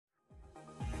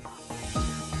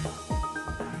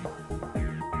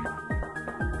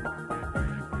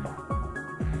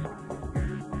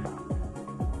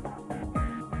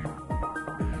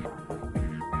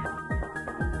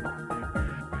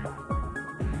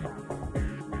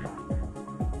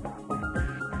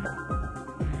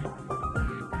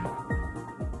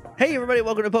Hey everybody,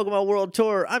 welcome to Pokemon World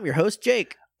Tour. I'm your host,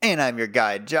 Jake. And I'm your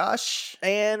guide, Josh.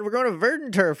 And we're going to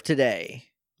Verdanturf today.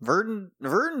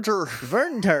 Verdanturf.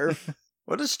 Verdanturf.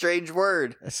 What a strange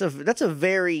word. That's a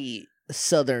very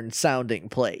southern sounding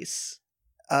place.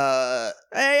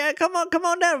 Hey, come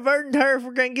on down, Verdanturf.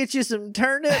 We're going to get you some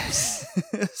turnips.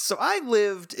 So I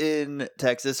lived in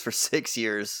Texas for 6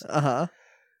 years. Uh-huh.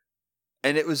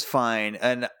 And it was fine.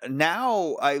 And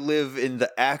now I live in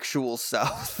the actual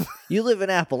South. You live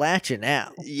in Appalachia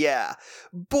now. Yeah.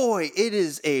 Boy, it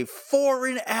is a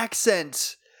foreign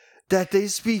accent that they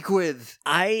speak with.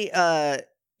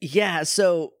 Yeah,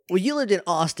 so you lived in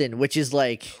Austin, which is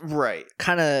like Right.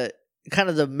 kind of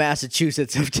the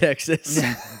Massachusetts of Texas.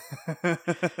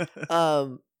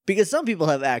 Because some people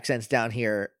have accents down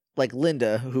here, like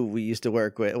Linda, who we used to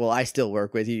work with. Well, I still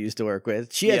work with, you used to work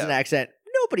with. She has an accent.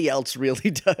 Nobody else really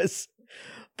does.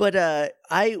 But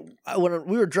when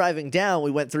we were driving down, we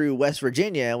went through West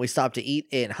Virginia and we stopped to eat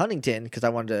in Huntington because I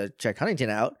wanted to check Huntington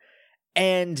out.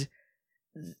 And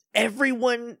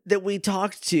everyone that we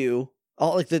talked to,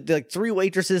 all like the three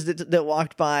waitresses that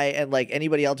walked by and like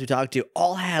anybody else we talked to,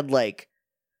 all had like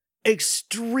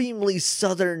extremely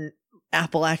southern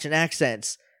Appalachian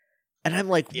accents. And I'm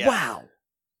like, wow.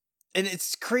 And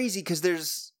it's crazy because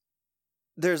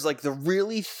there's like the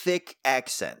really thick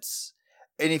accents.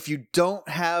 And if you don't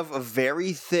have a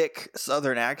very thick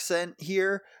southern accent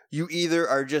here, you either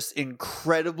are just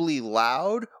incredibly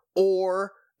loud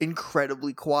or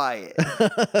incredibly quiet.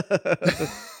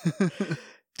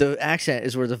 The accent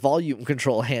is where the volume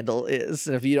control handle is.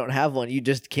 And if you don't have one, you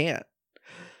just can't.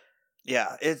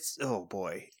 Yeah, it's, oh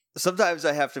boy. Sometimes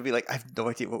I have to be like, I have no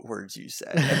idea what words you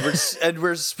said. And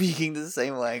we're speaking the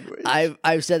same language.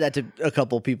 I've said that to a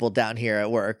couple people down here at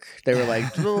work. They were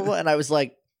like, and I was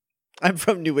like, I'm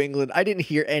from New England. I didn't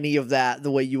hear any of that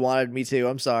the way you wanted me to.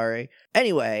 I'm sorry.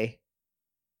 Anyway,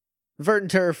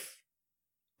 Verdanturf,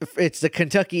 it's the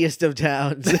Kentuckiest of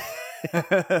towns.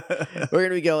 We're going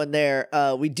to be going there.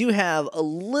 We do have a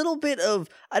little bit of,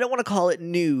 I don't want to call it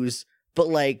news, but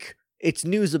like it's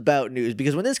news about news.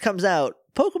 Because when this comes out,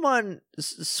 Pokemon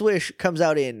Swish comes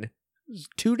out in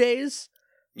 2 days.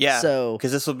 Yeah, so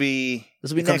because this will be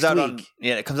next week.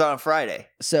 It comes out on Friday.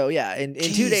 So yeah, in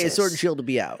 2 days, Sword and Shield will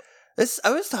be out.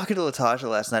 I was talking to Latasha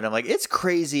last night. I'm like, it's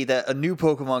crazy that a new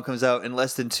Pokemon comes out in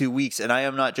less than 2 weeks, and I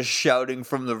am not just shouting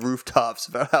from the rooftops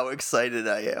about how excited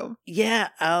I am. Yeah,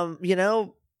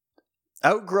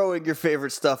 outgrowing your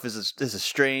favorite stuff is a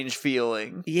strange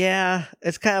feeling. Yeah,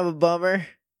 it's kind of a bummer,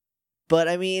 but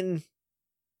I mean,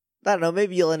 I don't know.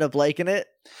 Maybe you'll end up liking it.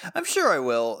 I'm sure I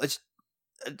will.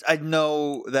 I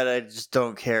know that I just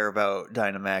don't care about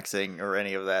Dynamaxing or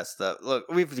any of that stuff. Look,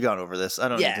 we've gone over this. I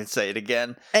don't need to say it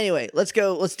again. Anyway, let's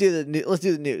go. Let's do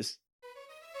the news.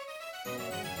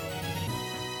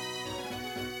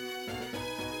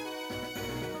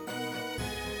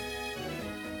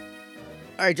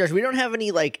 All right, Josh, we don't have any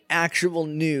like actual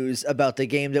news about the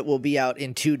game that will be out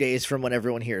in 2 days from when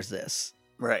everyone hears this.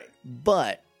 Right.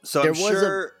 But so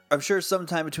I'm sure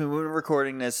sometime between when we're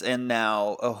recording this and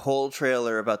now, a whole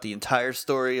trailer about the entire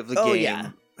story of the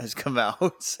game has come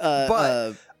out.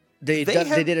 But they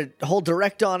did a whole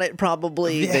direct on it.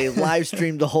 Probably they live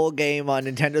streamed the whole game on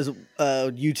Nintendo's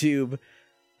YouTube.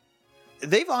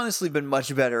 They've honestly been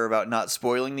much better about not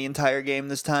spoiling the entire game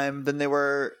this time than they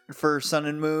were for Sun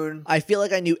and Moon. I feel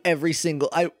like I knew every single...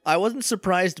 I wasn't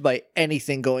surprised by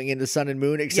anything going into Sun and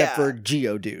Moon except for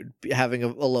Geodude having a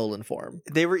Alolan form.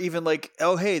 They were even like,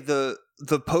 oh, hey, the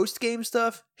post-game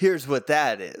stuff, here's what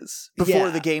that is, before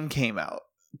the game came out.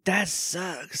 That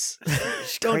sucks.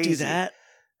 Don't do that.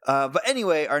 But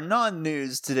anyway, our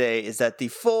non-news today is that the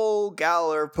full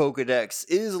Galar Pokedex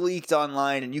is leaked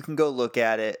online, and you can go look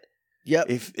at it.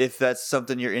 Yep. If that's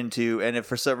something you're into, and if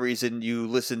for some reason you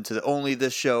listen to only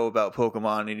this show about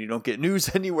Pokemon and you don't get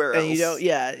news anywhere else. And you don't,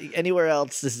 anywhere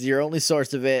else, this is your only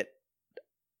source of it.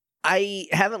 I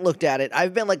haven't looked at it.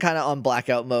 I've been like kind of on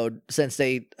blackout mode since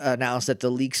they announced that the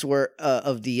leaks were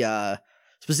of the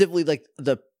specifically like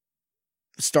the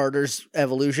starters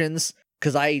evolutions,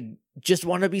 because I just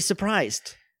want to be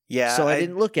surprised. Yeah. So I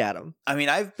didn't look at them. I mean,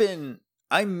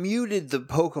 I muted the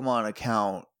Pokemon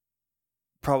account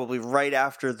probably right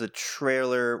after the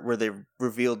trailer where they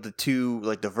revealed the two,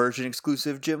 like the version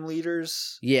exclusive gym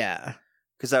leaders. Yeah.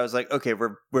 Because I was like, okay,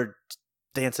 we're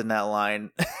dancing that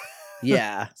line.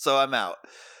 Yeah. So I'm out.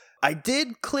 I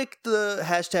did click the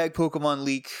hashtag Pokemon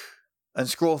leak and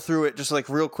scroll through it just like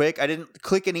real quick. I didn't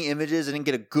click any images. I didn't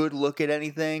get a good look at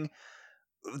anything.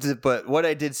 But what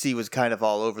I did see was kind of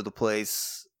all over the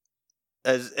place,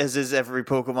 as is every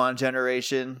Pokemon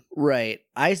generation. Right.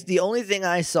 The only thing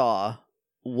I saw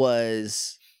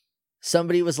was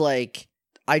somebody was like,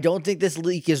 I don't think this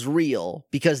leak is real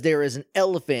because there is an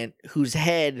elephant whose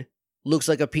head looks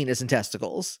like a penis and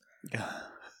testicles.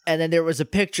 And then there was a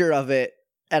picture of it,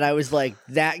 and I was like,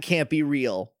 that can't be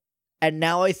real. And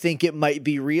now I think it might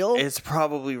be real. It's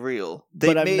probably real.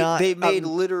 But I'm not- They made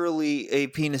literally a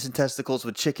penis and testicles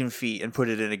with chicken feet and put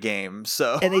it in a game.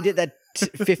 So And they did that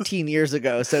 15 years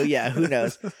ago. So yeah, who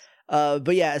knows?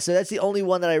 But yeah, so that's the only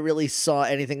one that I really saw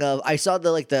anything of. I saw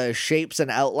the shapes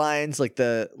and outlines, of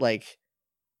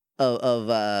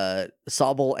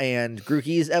Sobble and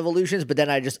Grookey's evolutions, but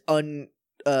then I just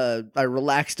I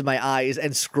relaxed my eyes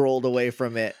and scrolled away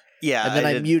from it. Yeah, and then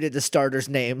I muted the starters'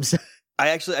 names.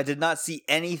 I did not see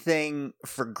anything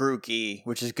for Grookey,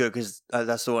 which is good because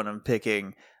that's the one I'm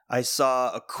picking. I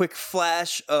saw a quick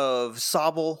flash of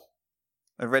Sobble.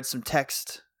 I read some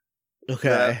text.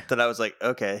 Okay. That I was like,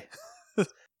 okay.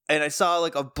 And I saw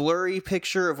like a blurry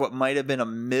picture of what might have been a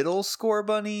middle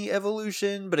Scorbunny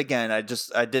evolution, but again, I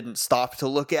didn't stop to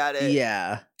look at it.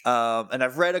 Yeah. And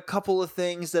I've read a couple of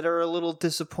things that are a little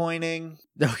disappointing.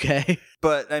 Okay.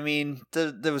 But I mean,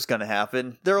 that was going to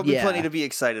happen. There will be plenty to be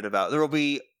excited about. There will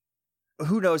be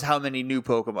who knows how many new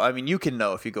Pokemon. I mean, you can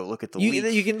know if you go look at the leak.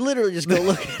 You can literally just go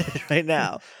look at it right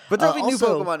now. But there'll be new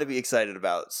Pokemon to be excited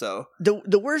about. So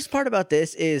the worst part about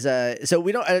this is so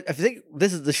we don't. I think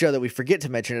this is the show that we forget to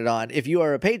mention it on. If you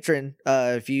are a patron,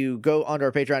 if you go onto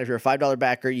our Patreon, if you're a $5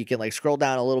 backer, you can like scroll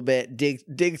down a little bit,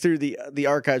 dig through the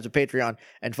archives of Patreon,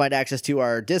 and find access to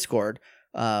our Discord,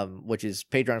 which is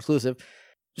Patreon exclusive.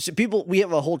 So we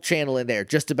have a whole channel in there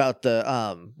just about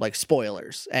the like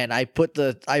spoilers, and I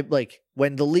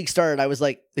when the leak started, I was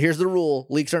like, here's the rule: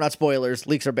 leaks are not spoilers,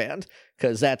 leaks are banned,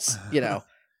 because that's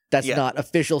that's not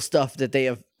official stuff that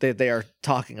they are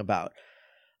talking about.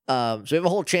 So we have a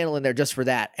whole channel in there just for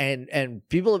that, and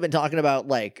people have been talking about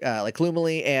like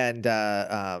Lumily and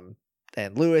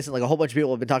Lewis, and like a whole bunch of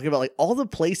people have been talking about like all the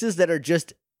places that are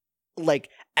just like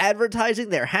advertising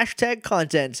their hashtag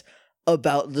content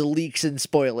about the leaks and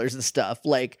spoilers and stuff.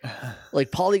 Like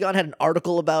Polygon had an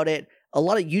article about it. A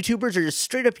lot of YouTubers are just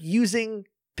straight up using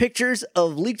pictures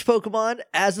of leaked Pokemon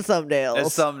as the thumbnails. As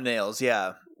thumbnails,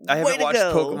 yeah. I haven't watched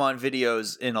Pokemon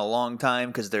videos in a long time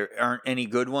because there aren't any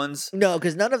good ones. No,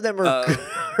 because none of them are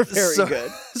very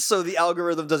good. So the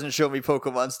algorithm doesn't show me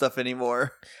Pokemon stuff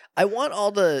anymore. I want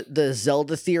all the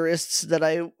Zelda theorists that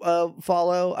I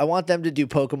follow, I want them to do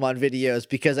Pokemon videos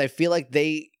because I feel like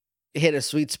they hit a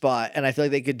sweet spot, and I feel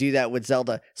like they could do that with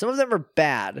Zelda. Some of them are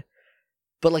bad,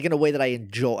 but like in a way that I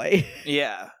enjoy.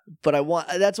 Yeah. But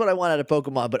that's what I want out of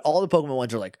Pokemon, but all the Pokemon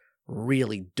ones are like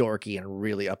really dorky and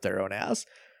really up their own ass.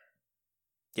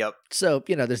 Yep. So,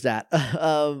 there's that.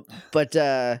 But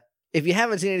if you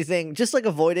haven't seen anything, just like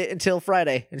avoid it until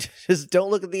Friday. Just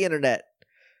don't look at the internet.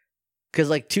 Because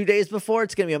like 2 days before,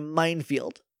 it's going to be a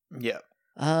minefield. Yeah.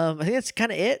 I think that's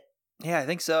kind of it. Yeah, I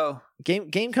think so.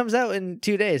 Game comes out in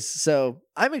 2 days, so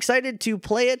I'm excited to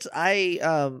play it.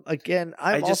 I'm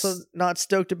also not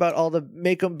stoked about all the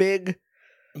make 'em big.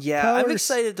 Yeah, powers. I'm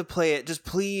excited to play it. Just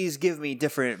please give me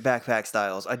different backpack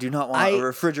styles. I do not want a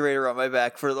refrigerator on my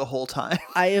back for the whole time.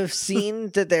 I have seen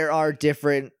that there are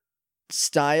different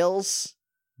styles,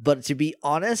 but to be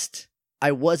honest,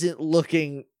 I wasn't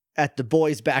looking at the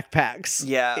boys' backpacks.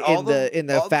 Yeah, in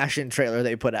the fashion trailer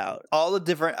they put out. All the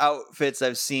different outfits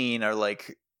I've seen are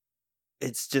like,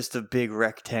 it's just a big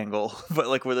rectangle, but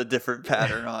like with a different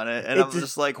pattern on it. And I'm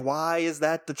just like, why is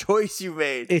that the choice you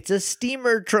made? It's a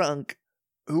steamer trunk.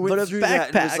 Who went through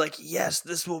that and was like, yes,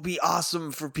 this will be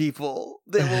awesome for people.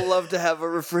 They will love to have a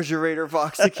refrigerator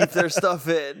box to keep their stuff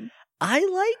in. I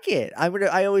like it.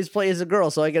 I always play as a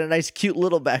girl, so I get a nice, cute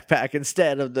little backpack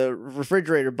instead of the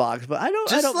refrigerator box. But I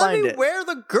don't mind it. Just let me wear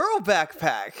the girl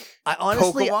backpack.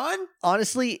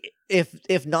 Honestly,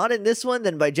 if not in this one,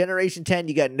 then by Generation 10,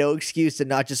 you got no excuse to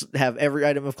not just have every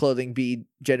item of clothing be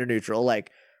gender neutral.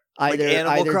 Like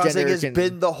Animal Crossing has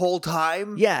been the whole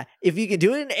time. Yeah, if you can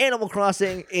do it in Animal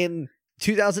Crossing in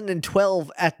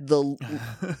 2012 at the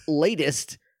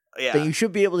latest, then you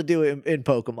should be able to do it in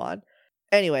Pokemon.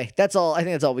 Anyway, that's all. I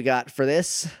think that's all we got for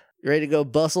this. You ready to go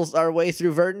bustle our way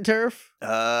through Verdant Turf?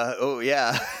 Oh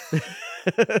yeah.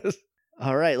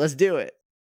 All right, let's do it.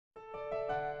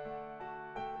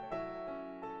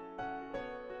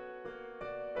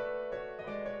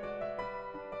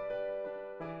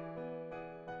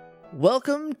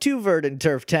 Welcome to Verdant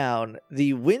Turf Town,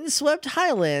 the windswept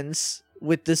highlands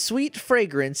with the sweet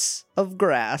fragrance of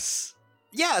grass.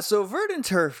 Yeah, so Verdant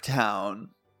Turf Town.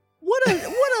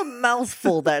 What a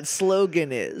mouthful that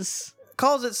slogan is.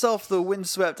 Calls itself the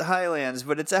windswept highlands,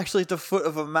 but it's actually at the foot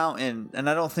of a mountain, and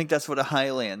I don't think that's what a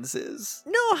highlands is.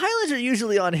 No, highlands are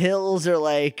usually on hills or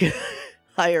like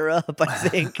higher up, I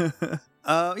think.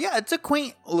 Yeah, it's a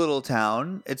quaint little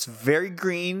town. It's very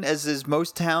green, as is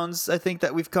most towns, I think,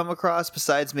 that we've come across,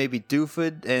 besides maybe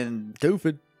Doofed and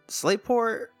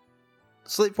Slateport.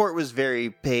 Slateport was very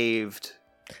paved.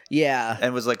 Yeah.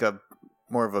 And was like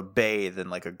more of a bay than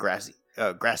like a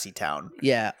grassy town.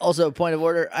 Yeah. Also, point of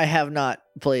order, I have not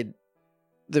played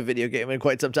the video game in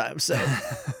quite some time, so.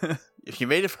 You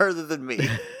made it further than me.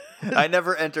 I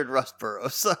never entered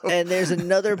Rustboro, so. And there's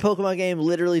another Pokemon game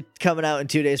literally coming out in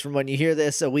 2 days from when you hear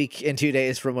this, a week and 2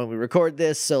 days from when we record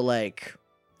this, so like,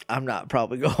 I'm not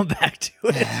probably going back to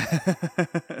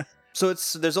it. So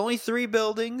there's only 3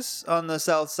 buildings on the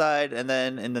south side, and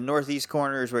then in the northeast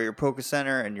corner is where your Poke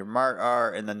Center and your Mart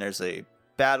are, and then there's a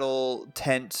battle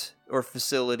tent or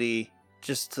facility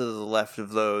just to the left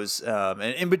of those. And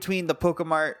in between the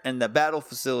Pokemart and the battle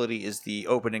facility is the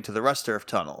opening to the Rusturf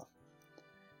Tunnel.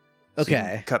 So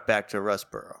okay. Cut back to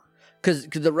Rustboro. Because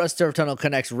the Rusturf Tunnel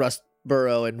connects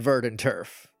Rustboro and Verdant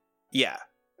Turf. Yeah.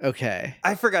 Okay.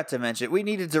 I forgot to mention, we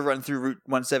needed to run through Route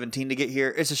 117 to get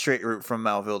here. It's a straight route from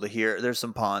Malville to here. There's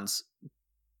some ponds.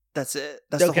 That's it.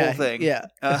 That's the whole thing. Yeah.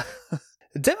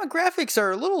 Demographics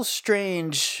are a little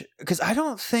strange, because I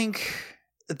don't think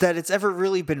that it's ever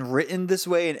really been written this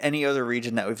way in any other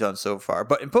region that we've done so far.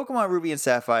 But in Pokemon Ruby and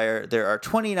Sapphire, there are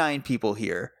 29 people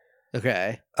here.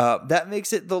 Okay. That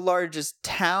makes it the largest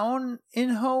town in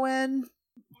Hoenn,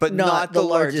 but not the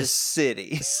largest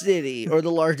city. City, or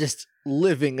the largest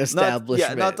living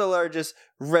establishment. Not the largest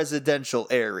residential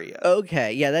area.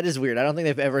 Okay, yeah, that is weird. I don't think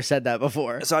they've ever said that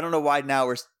before. So I don't know why now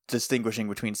we're distinguishing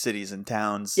between cities and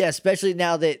towns. Yeah, especially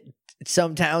now that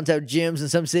some towns have gyms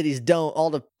and some cities don't. All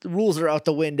the rules are out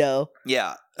the window.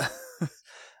 Yeah.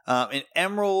 In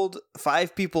Emerald,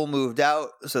 5 people moved out,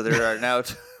 so there are now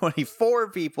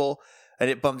 24 people, and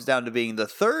it bumps down to being the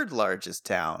 3rd largest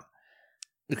town.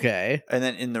 Okay. And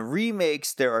then in the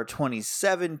remakes, there are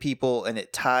 27 people, and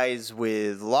it ties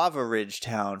with Lava Ridge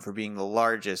Town for being the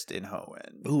largest in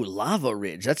Hoenn. Ooh, Lava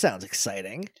Ridge. That sounds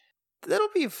exciting. That'll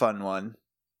be a fun one,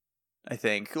 I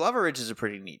think. Lava Ridge is a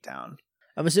pretty neat town.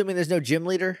 I'm assuming there's no gym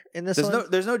leader in this one?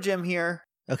 There's no gym here.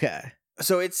 Okay.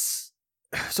 So it's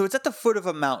at the foot of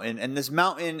a mountain, and this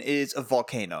mountain is a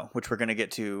volcano, which we're going to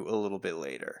get to a little bit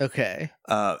later. Okay.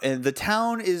 And the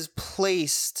town is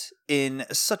placed in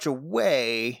such a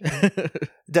way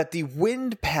that the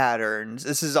wind patterns,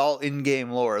 this is all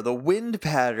in-game lore, the wind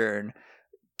pattern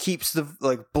keeps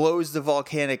blows the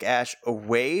volcanic ash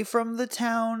away from the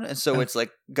town, and so it's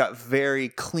got very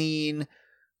clean,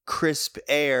 crisp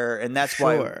air, and that's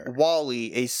why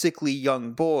Wally, a sickly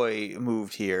young boy,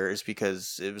 moved here, is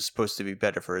because it was supposed to be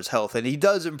better for his health, and he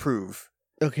does improve.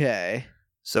 Okay.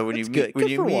 So when you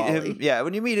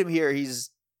meet him here, he's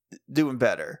doing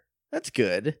better. That's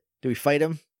good. Do we fight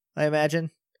him, I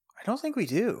imagine? I don't think we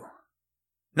do.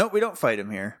 Nope, we don't fight him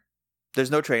here.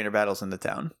 There's no trainer battles in the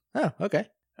town. Oh, okay.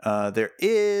 There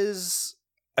is...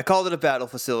 I called it a battle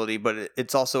facility, but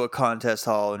it's also a contest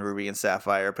hall in Ruby and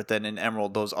Sapphire. But then in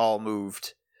Emerald, those all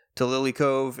moved to Lily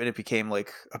Cove, and it became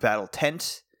like a battle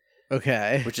tent.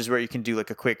 Okay. Which is where you can do like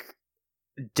a quick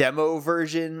demo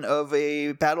version of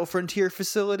a Battle Frontier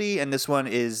facility. And this one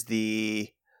is the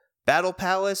Battle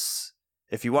Palace.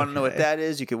 If you want to know what that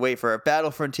is, you can wait for our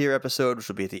Battle Frontier episode, which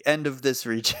will be at the end of this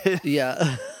region.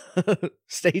 Yeah.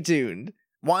 Stay tuned.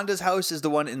 Wanda's house is the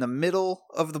one in the middle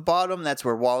of the bottom. That's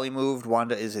where Wally moved.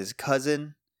 Wanda is his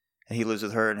cousin, and he lives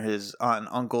with her and his aunt and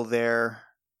uncle there.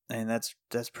 And that's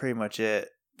pretty much it.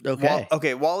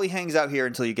 Okay. Wally hangs out here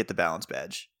until you get the balance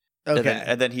badge. Okay.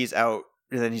 And then he's out.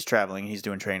 And then he's traveling. And he's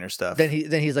doing trainer stuff. Then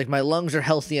he's like, my lungs are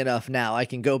healthy enough now. I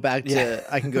can go back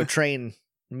to. I can go train.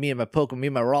 Me and my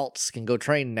Ralts can go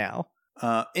train now.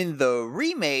 In the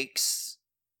remakes,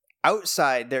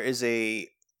 outside there is a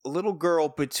little girl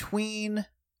between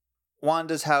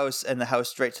Wanda's house and the house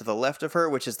straight to the left of her,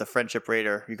 which is the Friendship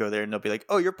Raider. You go there and they'll be like,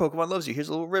 "Oh, your Pokemon loves you. Here's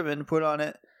a little ribbon to put on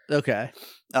it." Okay.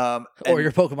 Or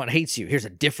your Pokemon hates you. Here's a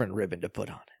different ribbon to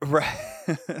put on it.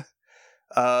 Right.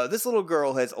 This little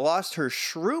girl has lost her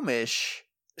Shroomish.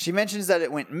 She mentions that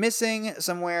it went missing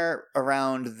somewhere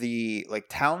around the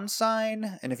town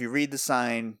sign, and if you read the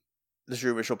sign, the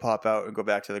Shroomish will pop out and go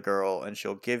back to the girl, and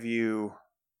she'll give you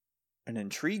an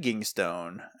intriguing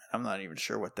stone. I'm not even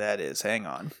sure what that is. Hang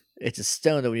on. It's a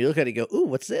stone that when you look at it, you go, "Ooh,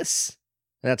 what's this?"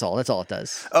 That's all it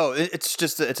does. Oh,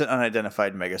 it's an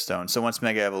unidentified Mega Stone. So once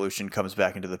Mega Evolution comes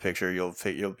back into the picture,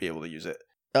 you'll be able to use it.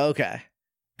 Okay.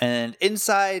 And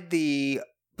inside the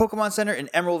Pokemon Center in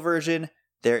Emerald version,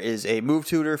 there is a move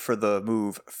tutor for the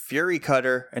move Fury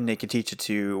Cutter, and they can teach it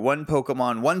to one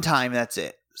Pokemon one time. That's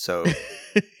it. So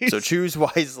choose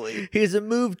wisely. He's a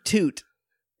move toot.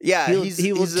 Yeah,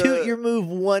 he will toot your move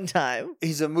one time.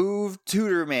 He's a move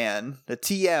tutor man, a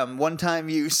TM, one-time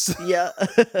use. Yeah.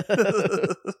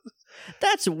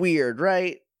 That's weird,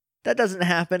 right? That doesn't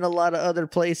happen a lot of other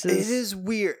places. It is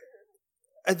weird.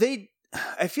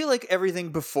 I feel like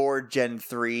everything before Gen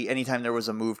 3, anytime there was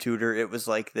a move tutor, it was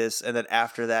like this. And then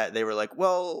after that, they were like,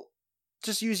 well,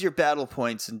 just use your battle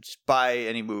points and just buy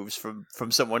any moves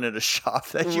from someone in a shop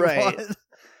that you want.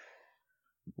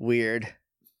 Weird.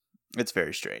 It's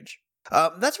very strange.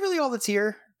 That's really all that's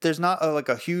here. There's not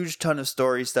a huge ton of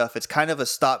story stuff. It's kind of a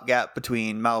stopgap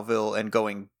between Malville and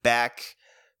going back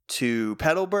to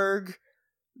Petalburg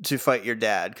to fight your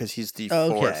dad, because he's the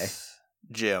fourth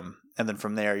gym. And then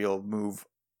from there, you'll move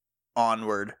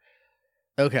onward.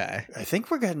 Okay. I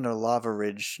think we're getting to Lava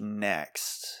Ridge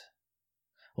next.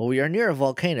 Well, we are near a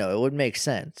volcano. It would make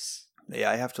sense.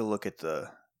 Yeah, I have to look at the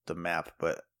map,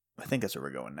 but I think that's where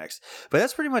we're going next. But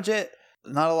that's pretty much it.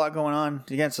 Not a lot going on.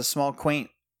 Again, it's a small, quaint,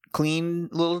 clean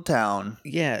little town.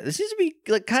 Yeah, there seems to be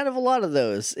like kind of a lot of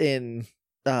those in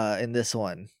this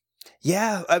one.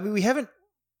 Yeah, I mean, we haven't.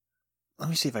 Let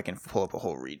me see if I can pull up a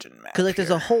whole region map. Because there's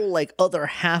a whole other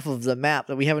half of the map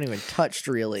that we haven't even touched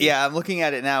really. Yeah, I'm looking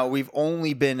at it now. We've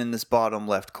only been in this bottom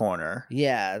left corner.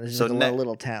 Yeah, there's just a lot of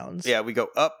little towns. Yeah, we go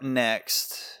up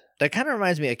next. That kind of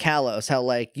reminds me of Kalos, how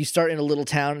you start in a little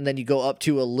town and then you go up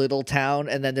to a little town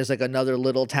and then there's another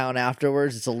little town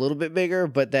afterwards. It's a little bit bigger,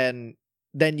 but then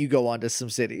you go on to some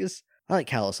cities. I like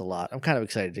Kalos a lot. I'm kind of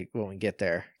excited when we get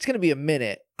there. It's going to be a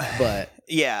minute, but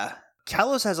yeah,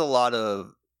 Kalos has a lot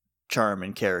of charm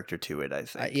and character to it, I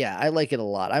think. Yeah, I like it a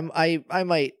lot. I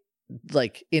might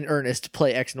in earnest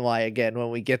play X and Y again when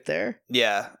we get there.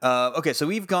 Yeah. Okay, so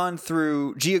we've gone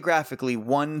through geographically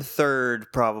 1/3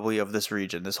 probably of this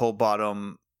region, this whole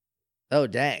bottom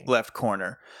dang left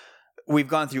corner. We've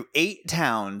gone through 8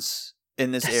 towns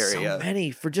in this area. So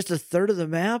many for just a third of the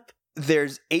map.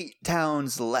 There's 8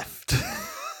 towns left.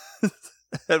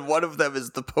 And one of them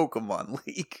is the Pokemon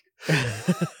League.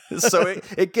 So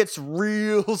it gets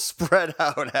real spread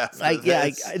out after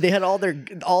this. They had all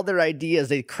their ideas.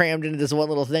 They crammed into this one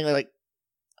little thing. They're like,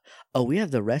 oh, we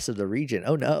have the rest of the region.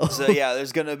 Oh no. So yeah,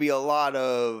 there's going to be a lot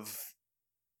of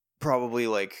probably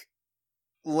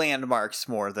landmarks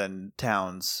more than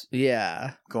towns.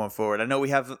 Yeah. Going forward. I know we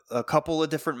have a couple of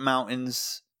different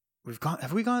mountains.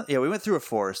 Have we gone? Yeah, we went through a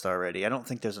forest already. I don't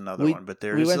think there's another one, but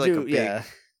there's a big...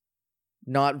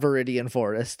 Not Viridian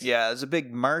Forest. Yeah, there's a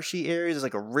big marshy area. There's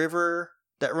a river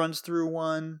that runs through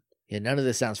one. Yeah, none of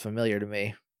this sounds familiar to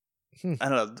me. I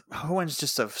don't know. Hoenn's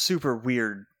just a super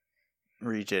weird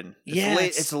region.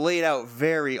 It's laid out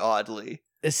very oddly.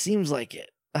 It seems like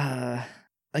it. I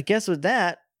guess with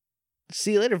that,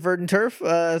 see you later, Verdant Turf.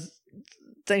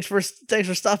 Thanks for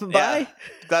stopping by.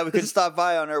 Glad we could stop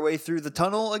by on our way through the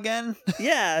tunnel again.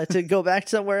 Yeah, to go back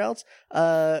somewhere else.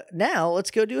 Now let's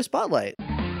go do a spotlight.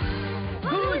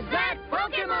 Who's that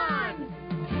Pokemon?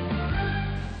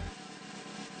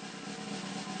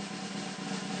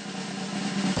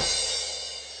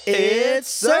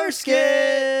 It's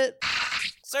Surskit!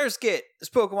 Surskit is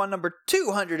Pokemon number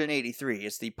 283.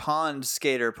 It's the Pond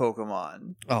Skater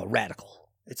Pokemon. Oh, radical.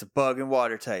 It's a bug and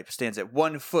water type. Stands at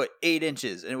 1 foot 8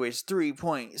 inches and weighs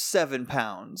 3.7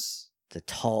 pounds. It's a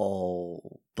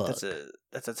tall bug.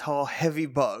 That's a tall, heavy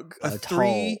bug. A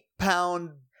 3-pound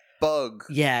bug.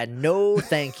 Yeah, no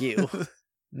thank you.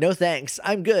 No thanks.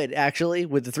 I'm good, actually.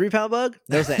 With the 3-pound bug,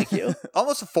 no thank you.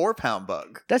 Almost a 4-pound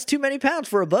bug. That's too many pounds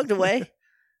for a bug to weigh.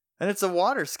 And it's a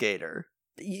water skater.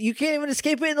 You can't even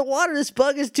escape it in the water. This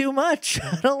bug is too much.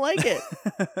 I don't like it.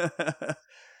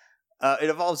 It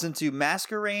evolves into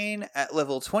Masquerain at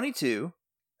level 22.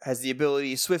 Has the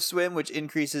ability Swift Swim, which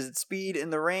increases its speed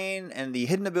in the rain, and the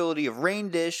hidden ability of Rain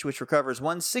Dish, which recovers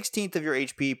 1/16 of your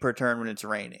HP per turn when it's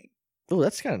raining. Oh,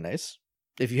 that's kind of nice.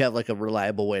 If you have a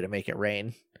reliable way to make it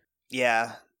rain.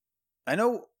 Yeah. I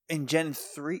know in Gen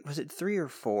 3, was it 3 or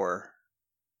 4?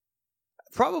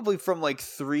 Probably from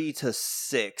 3 to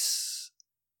 6,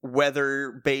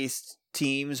 weather-based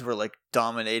teams were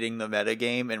dominating the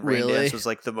metagame, and Rain Dance was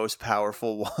the most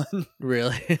powerful one.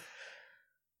 Really?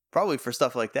 Probably for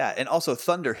stuff like that. And also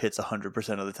Thunder hits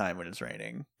 100% of the time when it's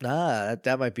raining.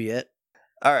 That might be it.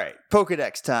 All right,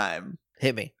 Pokedex time.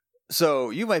 Hit me. So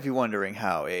you might be wondering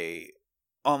how a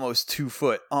almost 2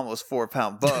 foot, almost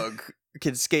 4-pound bug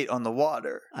can skate on the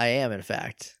water. I am, in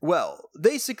fact. Well,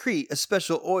 they secrete a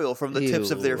special oil from the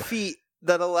tips of their feet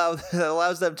that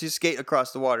allows them to skate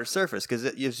across the water surface, because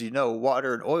as you know,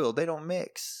 water and oil, they don't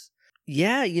mix.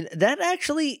 Yeah, that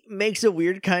actually makes a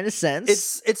weird kind of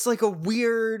sense. It's like a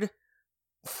weird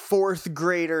 4th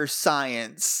grader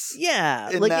science. Yeah.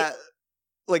 In that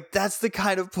like that's the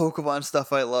kind of Pokemon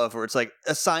stuff I love, where it's like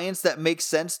a science that makes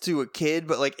sense to a kid,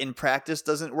 but like in practice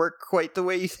doesn't work quite the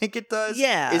way you think it does.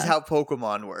 Yeah. Is how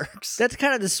Pokemon works. That's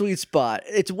kind of the sweet spot.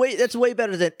 That's way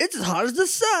better than it's as hot as the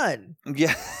sun.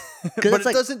 Yeah. But it's it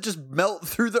like- doesn't just melt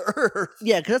through the earth.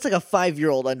 Yeah, because that's like a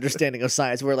 5-year-old understanding of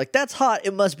science where like that's hot,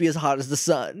 it must be as hot as the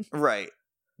sun. Right.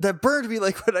 That burned me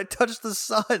like when I touched the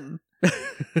sun.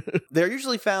 They're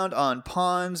usually found on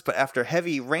ponds, but after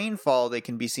heavy rainfall, they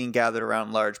can be seen gathered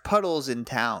around large puddles in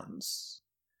towns.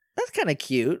 That's kind of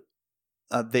cute.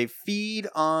 They feed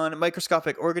on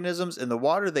microscopic organisms in the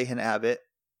water they inhabit,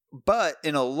 but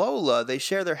in Alola, they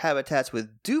share their habitats with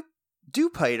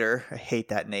Dewpider. I hate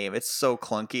that name. It's so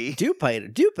clunky.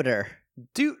 Jupiter.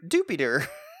 Dewpider.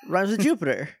 Rhymes with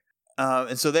Jupiter.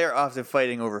 And so they're often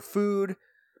fighting over food.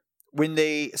 When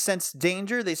they sense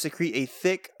danger, they secrete a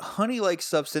thick, honey-like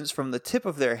substance from the tip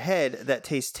of their head that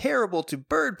tastes terrible to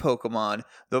bird Pokemon,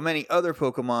 though many other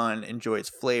Pokemon enjoy its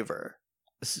flavor.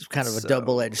 This is kind of a So,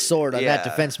 double-edged sword on that yeah.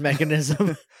 defense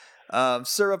mechanism.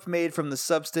 Syrup made from the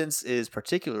substance is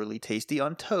particularly tasty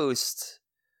on toast.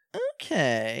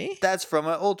 Okay. That's from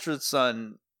an Ultra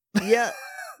Sun Yeah.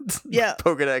 Yeah.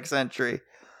 Pokedex entry.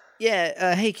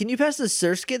 Yeah. Hey, can you pass the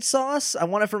Surskit sauce? I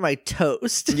want it for my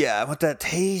toast. Yeah, I want that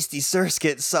tasty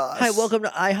Surskit sauce. Hi, welcome to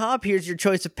IHOP. Here's your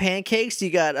choice of pancakes. You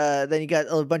got then you got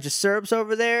a bunch of syrups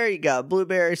over there. You got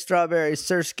blueberry, strawberry,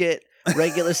 Surskit,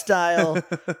 regular style,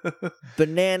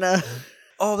 banana.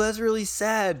 Oh, that's really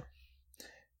sad.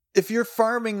 If you're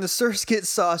farming the Surskit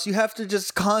sauce, you have to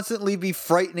just constantly be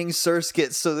frightening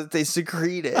Surskits so that they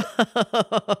secrete it.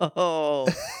 Oh.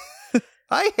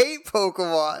 I hate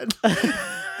Pokemon.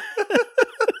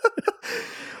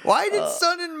 Why did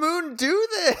Sun and Moon do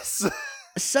this?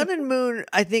 Sun and Moon,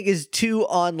 I think, is too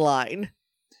online.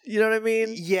 You know what I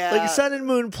mean? Yeah. Like Sun and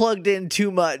Moon plugged in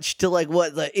too much to like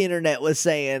what the internet was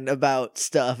saying about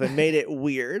stuff and made it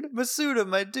weird. Masuda,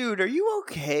 my dude, are you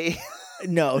okay?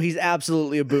 No, he's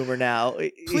absolutely a boomer now.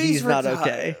 Please He's not retire.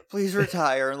 okay. Please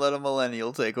retire and let a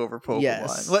millennial take over Pokemon.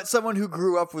 Yes. Let someone who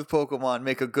grew up with Pokemon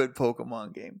make a good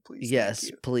Pokemon game, please. Yes,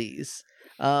 Thank you. please.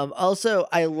 Also,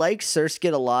 I like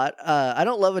Surskit a lot. I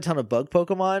don't love a ton of bug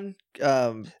Pokemon,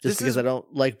 just This because is- I don't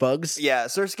like bugs. Yeah,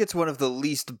 Surskit's one of the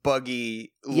least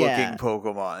buggy looking Yeah.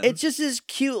 Pokemon. It's just this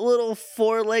cute little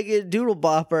 4-legged doodle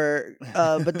bopper,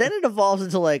 but then it evolves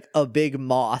into like a big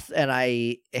moth, and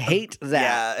I hate that.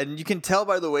 Yeah, and you can tell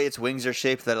by the way its wings are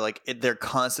shaped that they're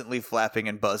constantly flapping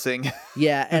and buzzing.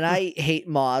 Yeah, and I hate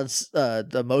moths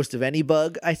the most of any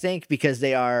bug, I think, because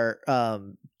they are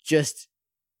just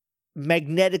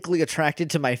magnetically attracted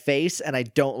to my face, and I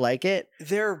don't like it.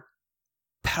 They're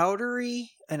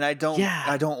powdery, and I don't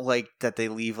like that they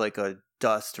leave like a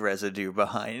dust residue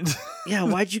behind. Yeah,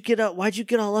 why'd you get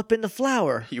all up in the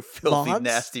flower? You filthy Moths?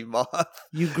 nasty moth.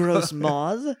 You gross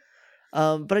moth.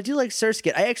 But I do like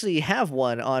Surskit. I actually have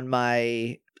one on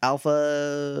my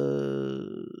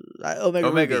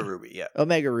Omega Ruby, yeah.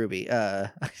 Omega Ruby.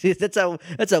 That's how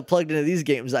plugged into these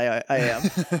games I am.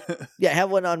 Yeah, I have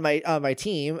one on my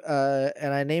team,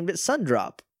 and I named it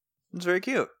Sundrop. It's very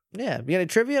cute. Yeah, you got any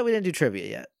trivia? We didn't do trivia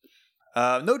yet.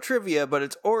 No trivia, but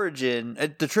its origin.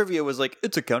 The trivia was like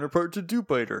it's a counterpart to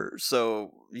Dewpider.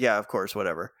 So yeah, of course,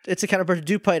 whatever. It's a counterpart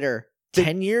to Dewpider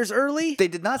 10 years early. They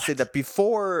did not say that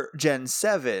before Gen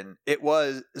 7. It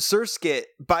was Surskit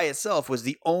by itself was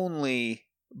the only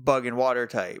bug and water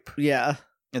type, Yeah.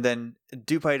 and then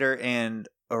Dewpider and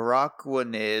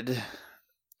Araquanid.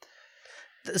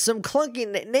 Some clunky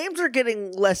names are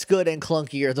getting less good and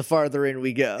clunkier the farther in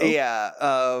we go. Yeah,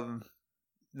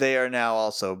 they are now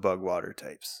also bug water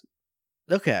types.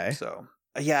 Okay. So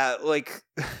yeah, like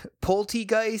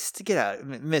Poltegeist, get out,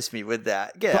 miss me with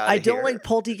that. Get But out. I don't like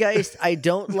Poltegeist. I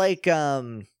don't like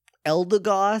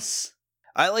Eldegoss.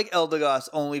 I like Eldegoss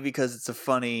only because it's a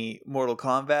funny Mortal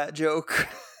Kombat joke.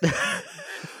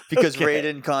 Because Okay.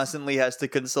 Raiden constantly has to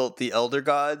consult the Elder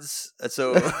Gods,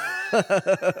 so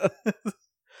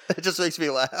it just makes me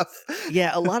laugh.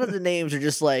 Yeah, a lot of the names are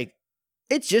just like,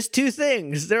 it's just two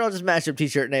things. They're all just mashup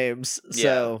t-shirt names.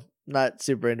 So not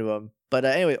super into them. But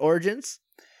anyway, origins?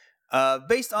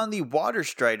 Based on the Water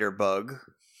Strider bug.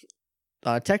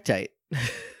 Tektite.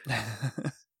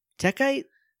 Tekite?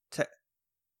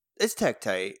 It's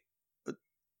Tektite,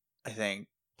 I think.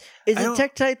 Is I it don't-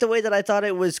 Tektite the way that I thought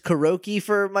it was Kuroki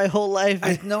for my whole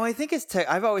life? No, I think it's Tech.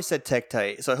 I've always said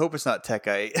Tektite, so I hope it's not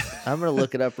Tekite. I'm going to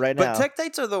look it up right now. But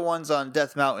Tektites are the ones on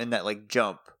Death Mountain that like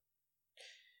jump.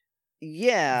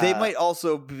 Yeah. They might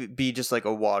also be just like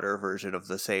a water version of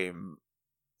the same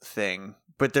thing,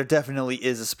 but there definitely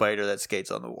is a spider that skates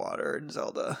on the water in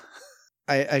Zelda.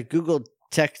 I Googled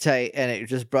Tektite and it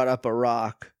just brought up a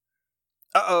rock.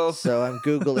 Uh-oh. So I'm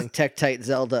Googling Tektite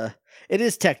Zelda. It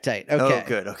is Tektite. Okay. Oh,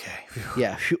 good. Okay.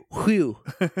 Yeah. Whew.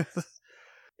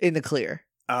 In the clear.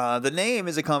 The name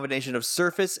is a combination of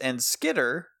surface and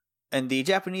skitter, and the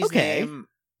Japanese Okay. name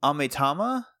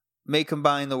Ametama may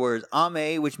combine the words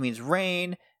ame, which means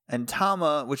rain, and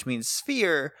tama, which means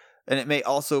sphere, and it may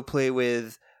also play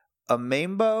with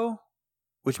amembo,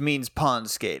 which means pond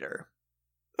skater.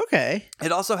 Okay.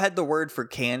 It also had the word for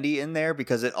candy in there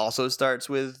because it also starts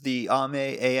with the ame,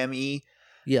 A-M-E.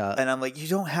 Yeah. And I'm like, you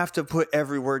don't have to put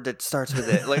every word that starts with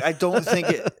it. Like, I don't think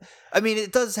it... I mean,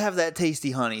 it does have that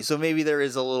tasty honey, so maybe there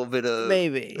is a little bit of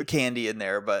Maybe. candy in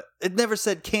there, but it never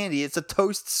said candy. It's a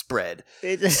toast spread.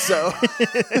 It- So...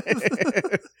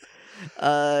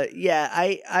 yeah,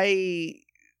 I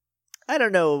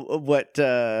don't know what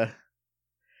the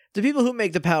people who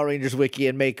make the Power Rangers wiki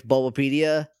and make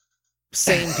Bulbapedia,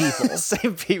 same people.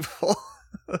 Same people.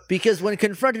 Because when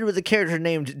confronted with a character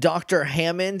named Dr.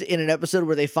 Hammond in an episode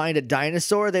where they find a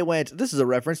dinosaur, they went, "This is a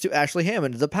reference to Ashley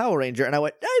Hammond, the Power Ranger." And I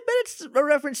went, "I bet it's a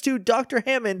reference to Dr.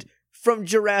 Hammond from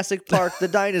Jurassic Park, the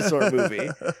dinosaur movie."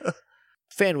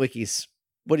 Fan wikis.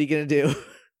 What are you going to do?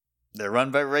 They're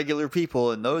run by regular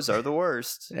people, and those are the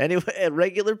worst. Anyway,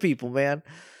 regular people, man.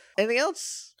 Anything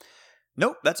else?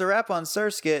 Nope, that's a wrap on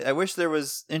Surskit. I wish there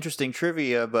was interesting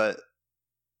trivia, but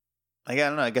I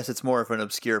don't know. I guess it's more of an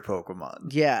obscure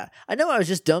Pokemon. Yeah. I know I was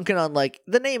just dunking on, like,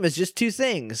 the name is just two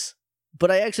things.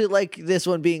 But I actually like this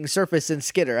one being Surface and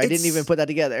Skitter. I didn't It's- even put that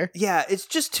together. Yeah, it's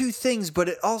just two things, but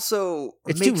it also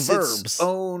It's makes two verbs. its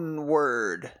own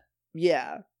word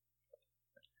Yeah.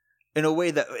 in a way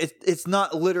that it's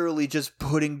not literally just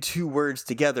putting two words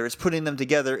together. It's putting them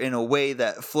together in a way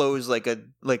that flows like a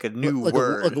new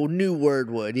word. Like a new word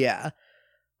would, yeah.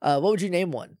 What would you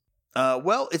name one?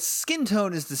 Well, its skin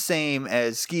tone is the same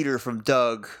as Skeeter from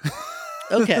Doug.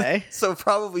 Okay. So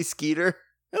probably Skeeter.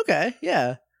 Okay,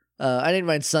 yeah. I named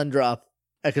mine Sundrop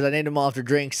because I named them all after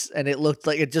drinks, and it looked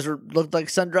like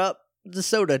Sundrop the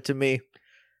soda to me.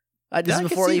 This Yeah, is I can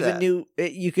before I see even that. knew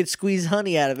you could squeeze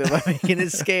honey out of it by making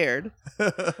it scared.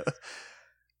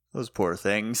 Those poor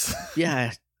things.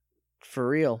 Yeah, for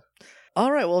real.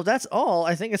 All right, well, if that's all,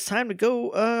 I think it's time to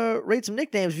go rate some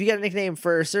nicknames. If you got a nickname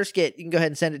for Surskit, you can go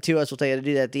ahead and send it to us. We'll tell you how to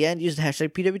do that at the end. Use the hashtag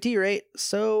PWTRate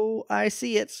so I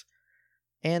see it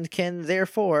and can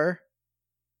therefore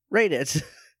rate it.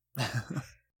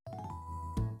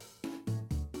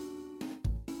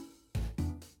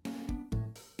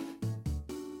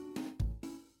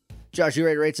 Josh, you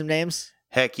ready to rate some names?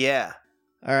 Heck yeah.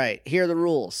 All right, here are the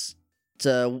rules. It's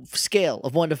a scale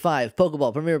of 1 to 5.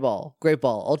 Pokeball, Premier Ball, Great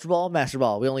Ball, Ultra Ball, Master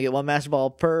Ball. We only get one Master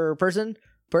Ball per person,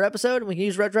 per episode, and we can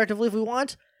use retroactively if we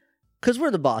want, because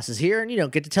we're the bosses here, and you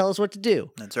don't get to tell us what to do.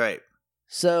 That's right.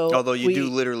 So, Although you do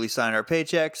literally sign our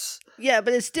paychecks. Yeah,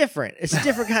 but it's different. It's a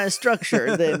different kind of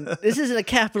structure than... This isn't a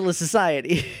capitalist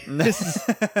society.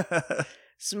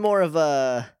 It's more of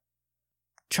a...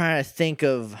 Trying to think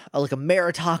of like a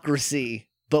meritocracy,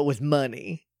 but with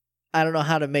money. I don't know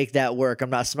how to make that work. I'm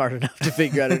not smart enough to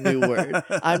figure out a new word.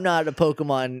 I'm not a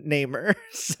Pokemon namer,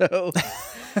 so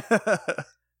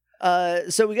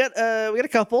we got a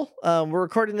couple. We're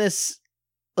recording this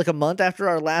like a month after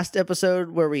our last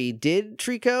episode where we did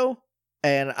Trico,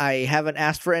 and I haven't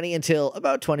asked for any until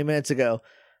about 20 minutes ago.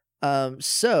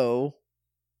 So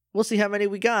we'll see how many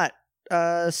we got.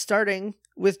 Starting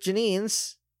with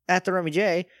Janine's at the Remy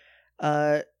J.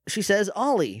 She says,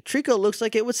 Ollie, Trico looks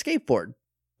like it would skateboard.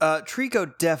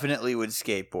 Trico definitely would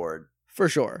skateboard. For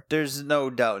sure. There's no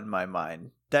doubt in my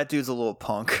mind. That dude's a little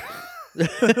punk.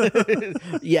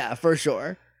 Yeah, for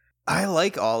sure. I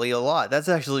like Ollie a lot. That's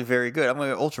actually very good. I'm going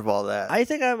to Ultra Ball that. I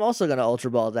think I'm also going to Ultra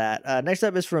Ball that. Next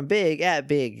up is from Big at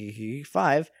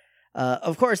Big5.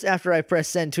 Of course, after I press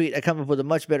send tweet, I come up with a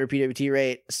much better PWT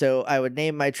rate, so I would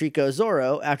name my Trico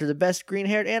Zoro after the best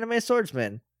green-haired anime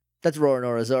swordsman. That's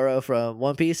Roronoa Zoro from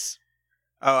One Piece.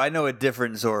 Oh, I know a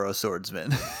different Zoro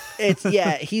swordsman.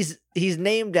 He's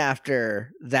named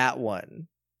after that one,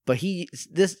 but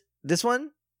this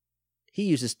one, he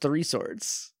uses 3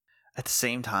 swords. At the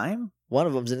same time? One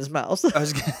of them's in his mouth. I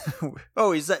was gonna,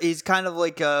 oh, he's kind of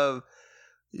like a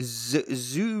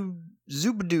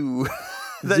Zubadoo.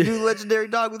 That new legendary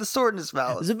dog with a sword in his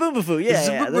mouth. Zaboombafoo, yeah.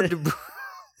 Zaboombafoo.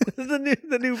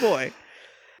 the new boy.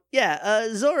 Yeah,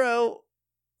 Zoro,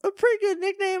 a pretty good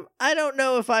nickname. I don't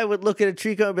know if I would look at a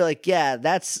Trico and be like, yeah,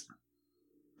 that's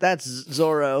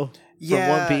Zoro from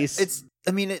One Piece.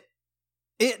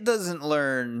 It doesn't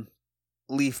learn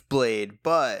Leaf Blade,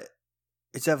 but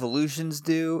its evolutions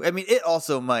do. I mean, it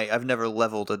also might. I've never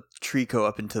leveled a Trico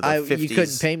up into the 50s. You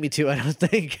couldn't pay me to, I don't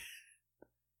think.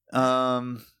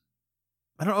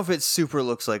 I don't know if it super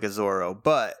looks like a Zoro,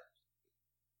 but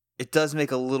it does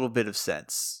make a little bit of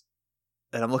sense.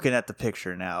 And I'm looking at the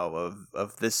picture now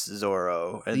of this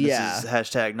Zoro, and this is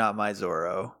hashtag not my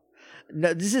Zoro.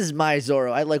 No, this is my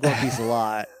Zoro. I like One Piece a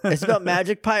lot. It's about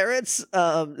magic pirates.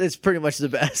 It's pretty much the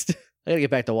best. I gotta get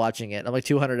back to watching it. I'm like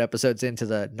 200 episodes into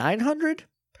the 900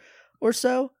 or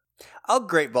so. I'll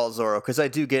Great Ball Zoro because I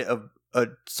do get a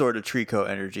sort of Trico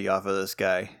energy off of this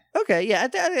guy. Okay, yeah, I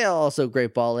think I'll also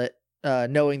Great Ball it,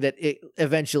 knowing that it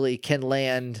eventually can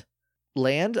land.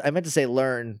 I meant to say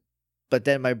learn, but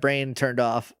then my brain turned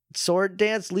off. Sword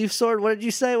dance, leaf sword. What did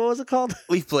you say? What was it called?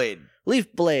 Leaf blade.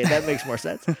 Leaf blade. That makes more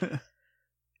sense.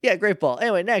 Yeah, Great Ball.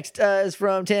 Anyway, next is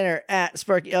from Tanner at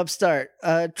Sparky Upstart.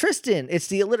 Tristan, it's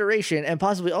the alliteration and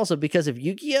possibly also because of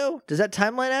Yu-Gi-Oh! Does that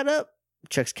timeline add up?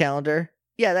 Checks calendar.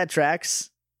 Yeah, that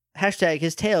tracks. Hashtag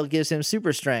his tail gives him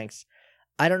super strength.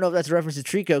 I don't know if that's a reference to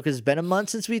Trico because it's been a month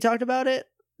since we talked about it.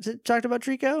 Talked about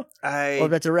Trico? Or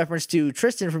if that's a reference to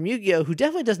Tristan from Yu-Gi-Oh! Who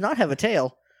definitely does not have a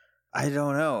tail. I